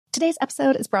Today's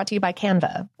episode is brought to you by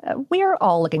Canva. We're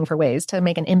all looking for ways to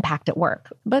make an impact at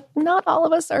work, but not all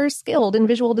of us are skilled in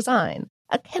visual design.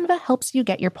 Canva helps you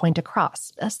get your point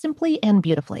across, simply and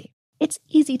beautifully. It's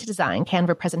easy to design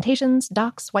Canva presentations,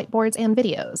 docs, whiteboards, and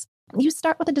videos. You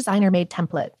start with a designer-made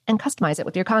template and customize it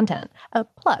with your content.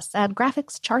 Plus, add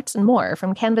graphics, charts, and more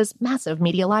from Canva's massive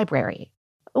media library.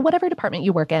 Whatever department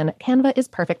you work in, Canva is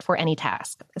perfect for any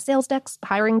task. Sales decks,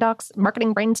 hiring docs,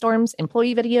 marketing brainstorms,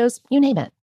 employee videos, you name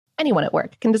it. Anyone at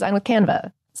work can design with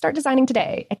Canva. Start designing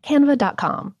today at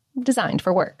canva.com. Designed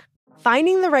for work.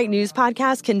 Finding the right news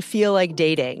podcast can feel like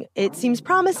dating. It seems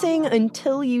promising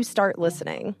until you start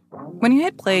listening. When you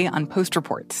hit play on Post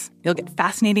Reports, you'll get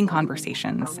fascinating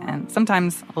conversations and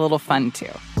sometimes a little fun, too.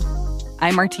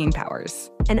 I'm Martine Powers.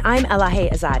 And I'm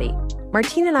Elahe Azadi.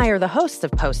 Martine and I are the hosts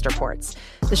of Post Reports.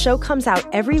 The show comes out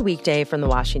every weekday from the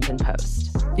Washington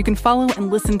Post. You can follow and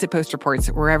listen to Post Reports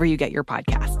wherever you get your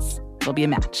podcasts. It'll be a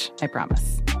match, I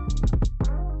promise.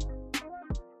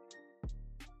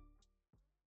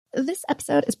 This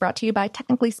episode is brought to you by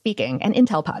Technically Speaking, an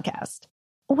Intel podcast.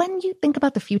 When you think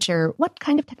about the future, what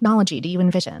kind of technology do you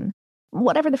envision?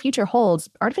 Whatever the future holds,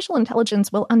 artificial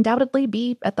intelligence will undoubtedly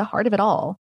be at the heart of it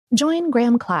all. Join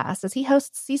Graham Class as he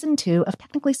hosts Season 2 of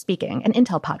Technically Speaking, an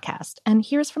Intel podcast, and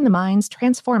hears from the minds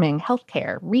transforming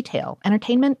healthcare, retail,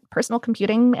 entertainment, personal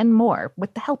computing, and more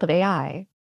with the help of AI.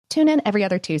 Tune in every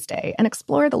other Tuesday and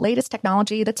explore the latest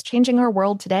technology that's changing our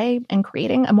world today and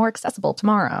creating a more accessible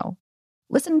tomorrow.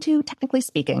 Listen to Technically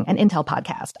Speaking, an Intel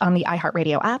podcast on the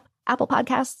iHeartRadio app, Apple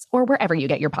Podcasts, or wherever you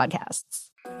get your podcasts.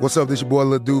 What's up, this your boy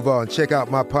Lil Duval, and check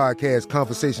out my podcast,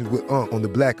 Conversations with Unc, on the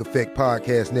Black Effect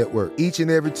Podcast Network. Each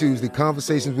and every Tuesday,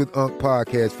 Conversations with Unc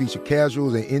podcast feature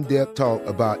casuals and in-depth talk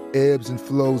about ebbs and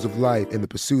flows of life and the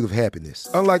pursuit of happiness.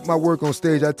 Unlike my work on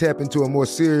stage, I tap into a more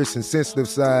serious and sensitive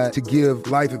side to give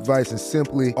life advice and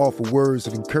simply offer words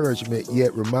of encouragement,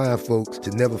 yet remind folks to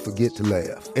never forget to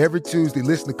laugh. Every Tuesday,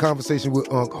 listen to Conversation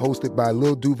with Unc, hosted by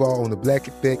Lil Duval on the Black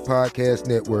Effect Podcast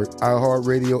Network,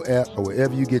 iHeartRadio app, or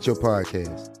wherever you get your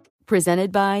podcasts.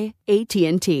 Presented by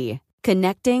AT&T.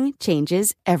 Connecting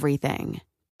changes everything.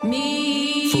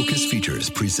 Focus Features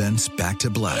presents Back to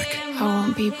Black. I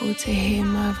want people to hear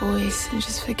my voice and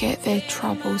just forget their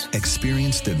troubles.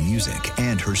 Experience the music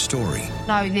and her story.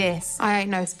 Know this, I ain't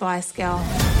no Spice Girl.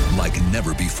 Like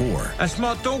never before. That's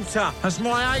my daughter. That's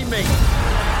my Amy.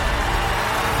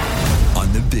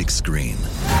 On the big screen.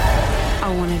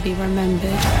 I want to be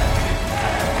remembered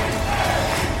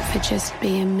for just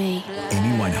being me.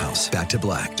 Amy Winehouse, Back to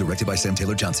Black, directed by Sam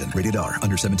Taylor Johnson. Rated R,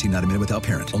 under 17, not a minute without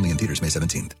parent. Only in theaters May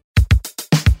 17th.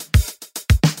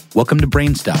 Welcome to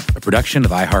Brain Stuff, a production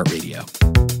of iHeartRadio.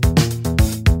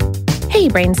 Hey,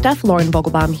 Brain Stuff, Lauren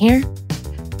Vogelbaum here.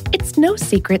 It's no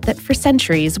secret that for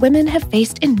centuries, women have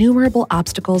faced innumerable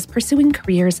obstacles pursuing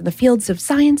careers in the fields of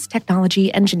science,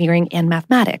 technology, engineering, and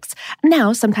mathematics,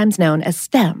 now sometimes known as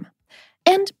STEM.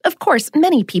 And, of course,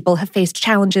 many people have faced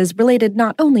challenges related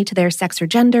not only to their sex or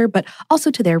gender, but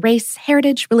also to their race,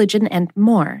 heritage, religion, and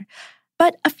more.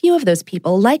 But a few of those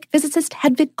people, like physicist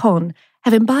Hedvig Kohn,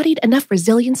 have embodied enough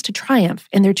resilience to triumph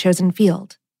in their chosen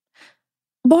field.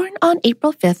 Born on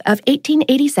April 5th of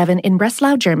 1887 in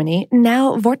Breslau, Germany,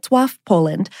 now Wrocław,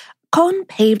 Poland, Kohn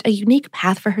paved a unique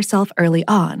path for herself early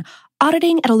on,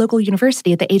 auditing at a local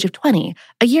university at the age of 20,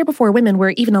 a year before women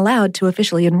were even allowed to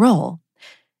officially enroll.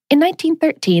 In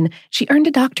 1913, she earned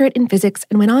a doctorate in physics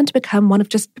and went on to become one of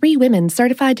just 3 women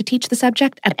certified to teach the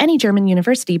subject at any German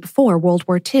university before World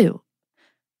War II.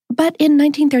 But in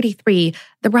 1933,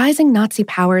 the rising Nazi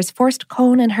powers forced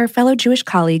Kohn and her fellow Jewish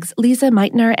colleagues, Lisa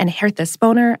Meitner and Hertha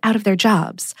Sponer, out of their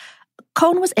jobs.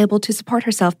 Kohn was able to support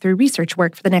herself through research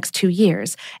work for the next 2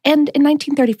 years, and in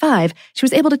 1935, she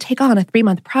was able to take on a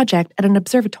 3-month project at an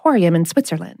observatorium in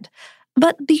Switzerland.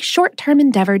 But the short-term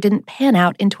endeavor didn't pan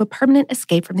out into a permanent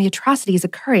escape from the atrocities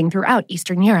occurring throughout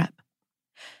Eastern Europe.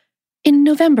 In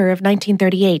November of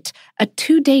 1938, a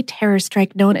 2-day terror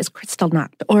strike known as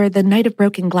Kristallnacht, or the Night of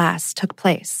Broken Glass, took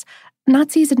place.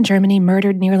 Nazis in Germany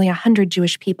murdered nearly 100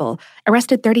 Jewish people,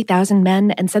 arrested 30,000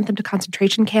 men and sent them to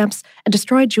concentration camps, and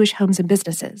destroyed Jewish homes and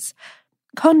businesses.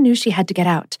 Kohn knew she had to get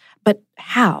out, but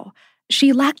how?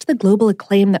 She lacked the global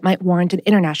acclaim that might warrant an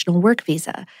international work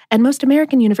visa, and most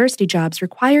American university jobs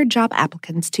required job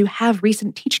applicants to have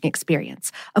recent teaching experience,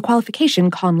 a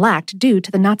qualification Kohn lacked due to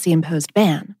the Nazi-imposed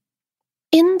ban.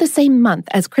 In the same month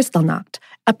as Kristallnacht,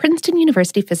 a Princeton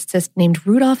University physicist named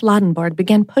Rudolf Ladenburg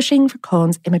began pushing for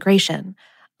Kohn's immigration.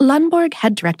 Ladenburg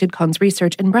had directed Kohn's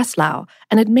research in Breslau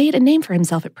and had made a name for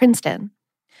himself at Princeton.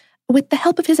 With the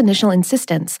help of his initial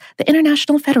insistence, the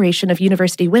International Federation of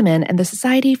University Women and the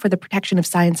Society for the Protection of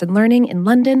Science and Learning in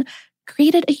London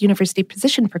created a university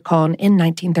position for Kohn in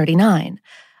 1939.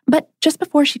 But just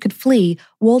before she could flee,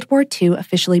 World War II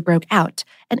officially broke out,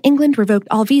 and England revoked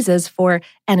all visas for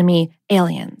enemy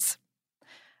aliens.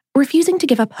 Refusing to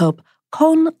give up hope,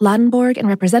 Kohn, Ladenburg, and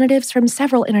representatives from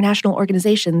several international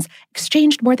organizations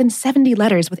exchanged more than 70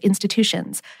 letters with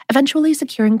institutions, eventually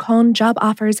securing Kohn job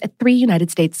offers at 3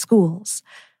 United States schools.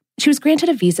 She was granted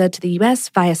a visa to the U.S.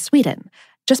 via Sweden,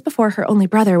 just before her only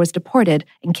brother was deported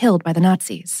and killed by the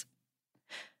Nazis.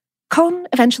 Kohn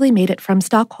eventually made it from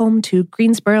Stockholm to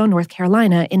Greensboro, North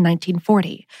Carolina in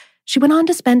 1940. She went on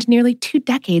to spend nearly 2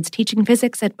 decades teaching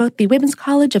physics at both the Women's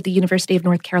College of the University of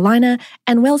North Carolina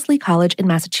and Wellesley College in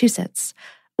Massachusetts.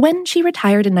 When she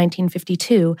retired in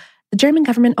 1952, the German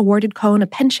government awarded Kohn a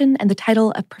pension and the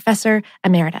title of Professor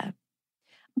Emerita.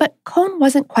 But Kohn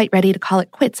wasn't quite ready to call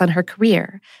it quits on her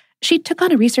career. She took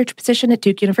on a research position at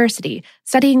Duke University,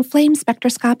 studying flame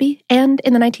spectroscopy, and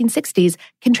in the 1960s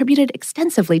contributed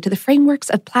extensively to the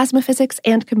frameworks of plasma physics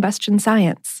and combustion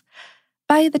science.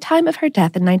 By the time of her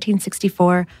death in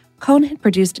 1964, Kohn had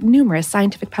produced numerous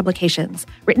scientific publications,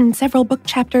 written several book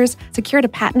chapters, secured a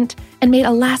patent, and made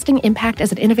a lasting impact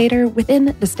as an innovator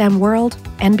within the STEM world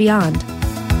and beyond.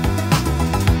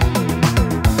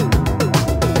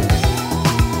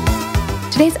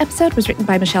 Today's episode was written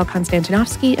by Michelle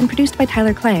Konstantinovsky and produced by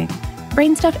Tyler Klang.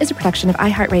 Brainstuff is a production of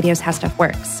iHeartRadio's How Stuff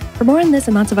Works. For more on this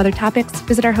and lots of other topics,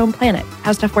 visit our home planet,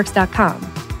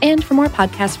 howstuffworks.com. And for more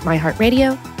podcasts from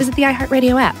iHeartRadio, visit the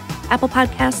iHeartRadio app, Apple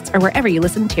Podcasts, or wherever you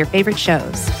listen to your favorite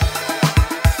shows.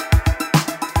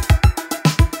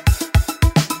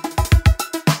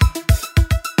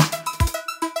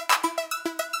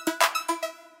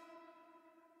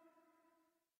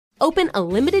 Open a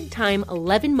limited-time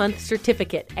 11-month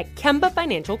certificate at Kemba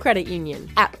Financial Credit Union.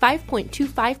 At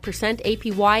 5.25%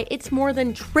 APY, it's more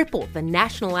than triple the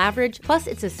national average, plus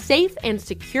it's a safe and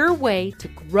secure way to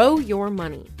grow your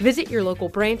money. Visit your local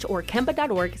branch or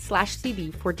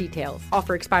kemba.org/cb for details.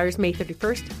 Offer expires May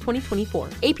 31st, 2024.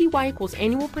 APY equals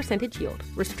annual percentage yield.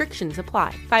 Restrictions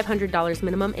apply. $500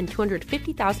 minimum and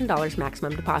 $250,000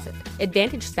 maximum deposit.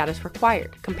 Advantage status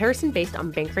required. Comparison based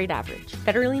on bank rate average.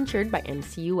 Federally insured by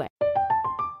NCUA.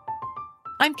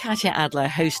 I'm Katya Adler,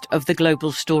 host of The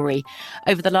Global Story.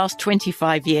 Over the last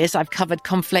 25 years, I've covered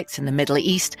conflicts in the Middle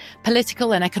East,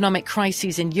 political and economic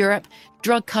crises in Europe,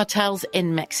 drug cartels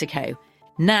in Mexico.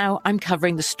 Now I'm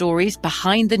covering the stories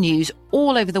behind the news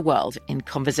all over the world in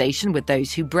conversation with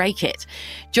those who break it.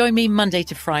 Join me Monday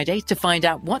to Friday to find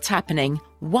out what's happening,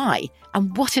 why,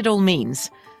 and what it all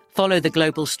means. Follow The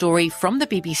Global Story from the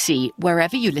BBC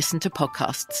wherever you listen to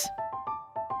podcasts.